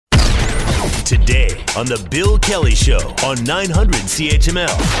Today on The Bill Kelly Show on 900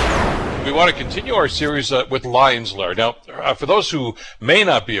 CHML. We want to continue our series with Lions Lair. Now, for those who may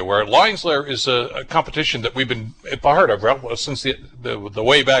not be aware, Lions Lair is a competition that we've been a part of since the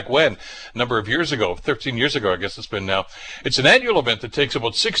way back when, a number of years ago, 13 years ago, I guess it's been now. It's an annual event that takes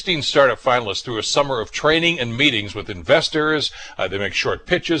about 16 startup finalists through a summer of training and meetings with investors. They make short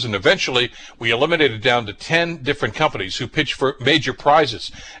pitches, and eventually we eliminated down to 10 different companies who pitch for major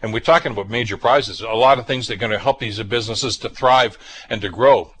prizes. And we're talking about major prizes, a lot of things that are going to help these businesses to thrive and to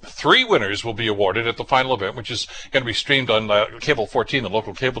grow. 3 winners will be awarded at the final event, which is going to be streamed on Cable 14, the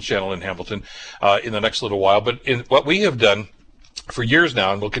local cable channel in Hamilton, in the next little while. But what we have done for years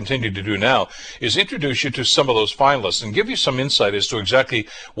now, and will continue to do now, is introduce you to some of those finalists and give you some insight as to exactly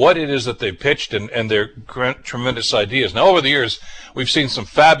what it is that they've pitched and their tremendous ideas. Now, over the years, we've seen some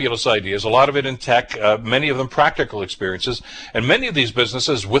fabulous ideas, a lot of it in tech, many of them practical experiences, and many of these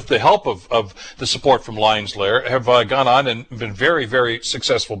businesses, with the help of the support from Lions Lair, have gone on and been very, very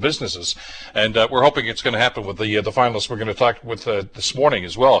successful businesses. And we're hoping it's going to happen with the finalists we're going to talk with this morning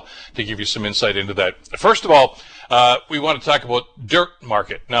as well, to give you some insight into that. First of all, we want to talk about Dirt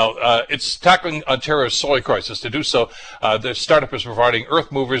Market. Now, it's tackling Ontario's soil crisis. To do so, the startup is providing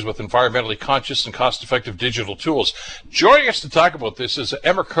earth movers with environmentally conscious and cost-effective digital tools. Joining us to talk about this is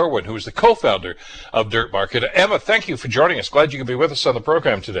Emma Kerwin, who is the co-founder of Dirt Market. Emma, thank you for joining us. Glad you could be with us on the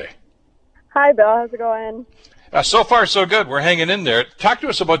program today. Hi, Bill. How's it going? So far, so good. We're hanging in there. Talk to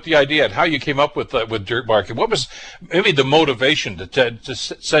us about the idea and how you came up with Dirt Market. What was maybe the motivation to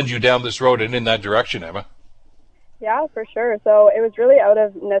send you down this road and in that direction, Emma? Yeah, for sure. So it was really out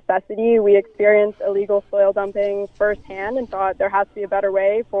of necessity. We experienced illegal soil dumping firsthand and thought there has to be a better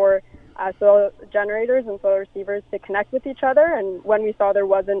way for soil generators and soil receivers to connect with each other. And when we saw there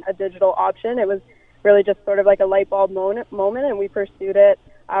wasn't a digital option, it was really just sort of like a light bulb moment, and we pursued it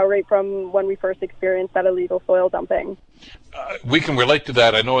right from when we first experienced that illegal soil dumping. We can relate to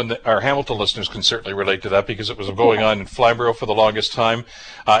that. I know our Hamilton listeners can certainly relate to that because it was going on in Flamborough for the longest time.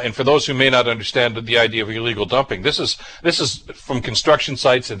 And for those who may not understand the idea of illegal dumping, this is from construction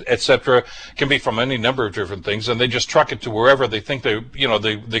sites, et cetera, can be from any number of different things, and they just truck it to wherever they think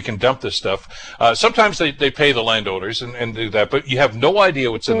they can dump this stuff. Sometimes they pay the landowners and do that, but you have no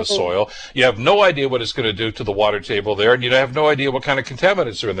idea what's in the soil. You have no idea what it's going to do to the water table there, and you have no idea what kind of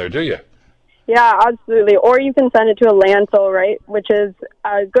contaminants are in there, do you? Yeah, absolutely. Or you can send it to a landfill, right, which is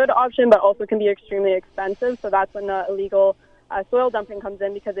a good option, but also can be extremely expensive. So that's when the illegal soil dumping comes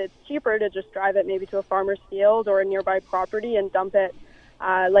in, because it's cheaper to just drive it maybe to a farmer's field or a nearby property and dump it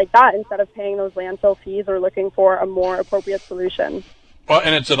like that, instead of paying those landfill fees or looking for a more appropriate solution. Well,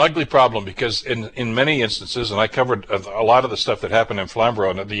 and it's an ugly problem because in many instances, and I covered a lot of the stuff that happened in Flamborough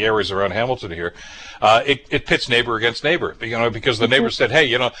and the areas around Hamilton here, it pits neighbor against neighbor, because the neighbor said,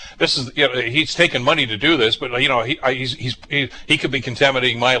 hey, this is, he's taking money to do this, but, he could be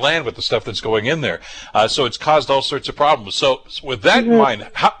contaminating my land with the stuff that's going in there. So it's caused all sorts of problems. So with that in mind,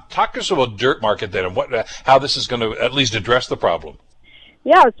 talk to us about Dirt Market then, and how this is going to at least address the problem.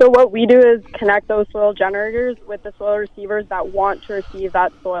 Yeah, so what we do is connect those soil generators with the soil receivers that want to receive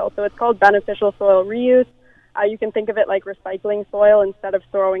that soil. So it's called beneficial soil reuse. You can think of it like recycling soil instead of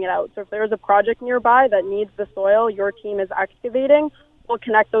throwing it out. So if there's a project nearby that needs the soil your team is excavating, we'll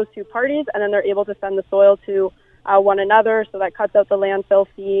connect those two parties, and then they're able to send the soil to one another. So that cuts out the landfill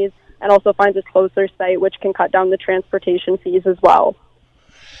fees and also finds a closer site, which can cut down the transportation fees as well.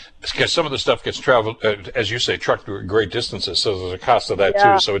 Because some of the stuff gets traveled, as you say, trucked to great distances, so there's a cost of that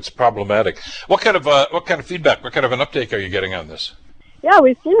too. So it's problematic. What kind of feedback, what kind of an uptake are you getting on this? Yeah,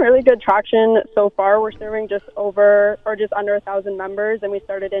 we've seen really good traction so far. We're serving just under 1,000 members, and we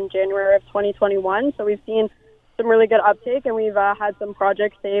started in January of 2021. So we've seen some really good uptake, and we've had some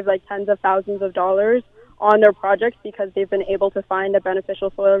projects save like tens of thousands of dollars on their projects because they've been able to find a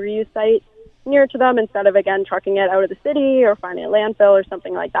beneficial soil reuse site near to them instead of, again, trucking it out of the city or finding a landfill or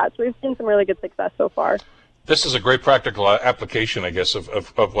something like that. So we've seen some really good success so far. This is a great practical application, I guess,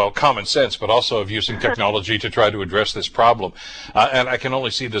 of common sense, but also of using technology to try to address this problem. And I can only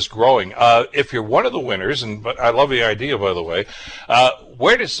see this growing. If you're one of the winners, but I love the idea, by the way,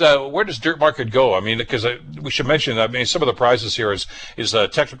 where does Dirt Market go? I mean, because we should mention, some of the prizes here is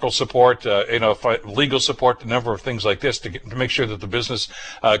technical support, legal support, a number of things like this to make sure that the business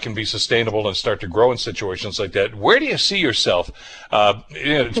can be sustainable and start to grow in situations like that. Where do you see yourself?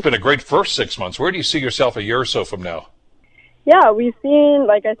 It's been a great first 6 months. Where do you see yourself a year or so from now? Yeah, we've seen,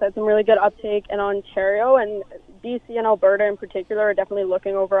 like I said, some really good uptake in Ontario, and BC and Alberta in particular are definitely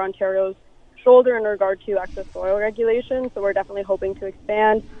looking over Ontario's shoulder in regard to excess soil regulation. So we're definitely hoping to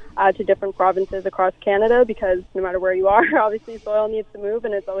expand to different provinces across Canada, because no matter where you are, obviously soil needs to move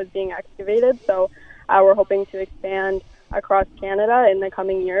and it's always being excavated. So we're hoping to expand across Canada in the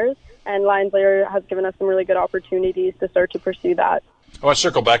coming years, and Lions Lair has given us some really good opportunities to start to pursue that. I want to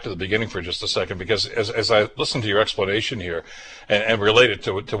circle back to the beginning for just a second, because as I listen to your explanation here and relate it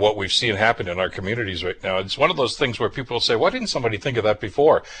to what we've seen happen in our communities right now, it's one of those things where people say, why didn't somebody think of that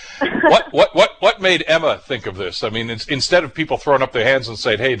before? What made Emma think of this? I mean, instead of people throwing up their hands and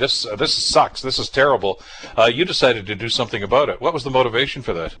saying, hey, this sucks, this is terrible, you decided to do something about it. What was the motivation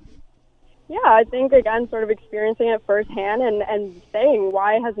for that? Yeah, I think, again, sort of experiencing it firsthand and saying,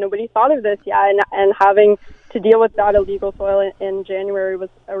 why has nobody thought of this yet? And having to deal with that illegal soil in January was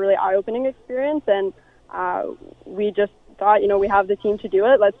a really eye-opening experience. And we just thought, we have the team to do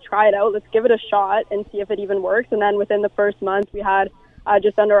it. Let's try it out. Let's give it a shot and see if it even works. And then within the first month, we had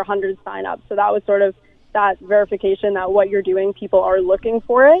just under 100 sign-ups. So that was sort of that verification that what you're doing, people are looking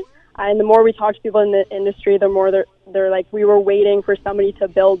for it. And the more we talk to people in the industry, the more they're like, we were waiting for somebody to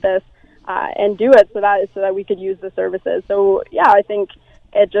build this and do it so that we could use the services. So yeah, I think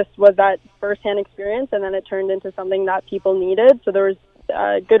it just was that firsthand experience, and then it turned into something that people needed. So there was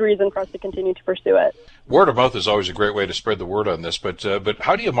a good reason for us to continue to pursue it. Word of mouth is always a great way to spread the word on this, but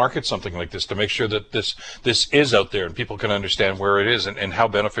how do you market something like this to make sure that this is out there and people can understand where it is and how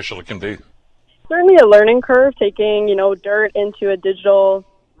beneficial it can be? Certainly a learning curve. Taking dirt into a digital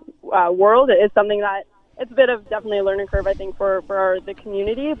world is something that it's a bit of definitely a learning curve, I think, for the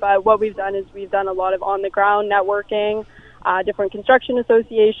community. But what we've done is we've done a lot of on-the-ground networking, different construction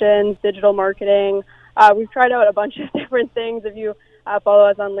associations, digital marketing. We've tried out a bunch of different things. If you follow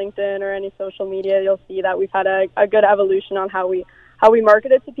us on LinkedIn or any social media, you'll see that we've had a good evolution on how we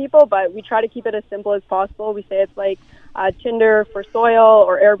market it to people. But we try to keep it as simple as possible. We say it's like Tinder for soil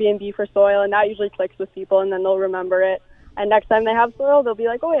or Airbnb for soil, and that usually clicks with people, and then they'll remember it. And next time they have soil, they'll be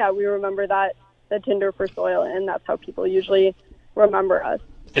like, oh yeah, we remember that. The Tinder for soil, and that's how people usually remember us.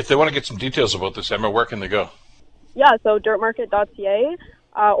 If they want to get some details about this, Emma, where can they go? Yeah, so dirtmarket.ca,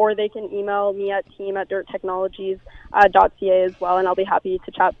 or they can email me at team@dirttechnologies.ca as well, and I'll be happy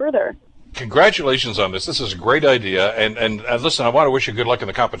to chat further. Congratulations on this. This is a great idea, and listen, I want to wish you good luck in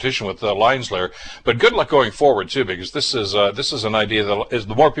the competition with Lions Lair, but good luck going forward too, because this is an idea that is,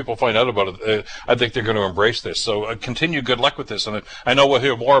 the more people find out about it, I think they're going to embrace this. So continue good luck with this, and I know we'll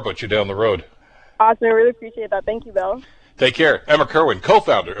hear more about you down the road. Awesome. I really appreciate that. Thank you, Bill. Take care. Emma Kerwin,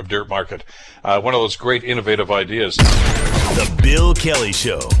 co-founder of Dirt Market. One of those great innovative ideas. The Bill Kelly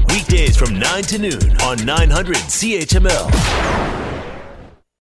Show, weekdays from 9 to noon on 900 CHML.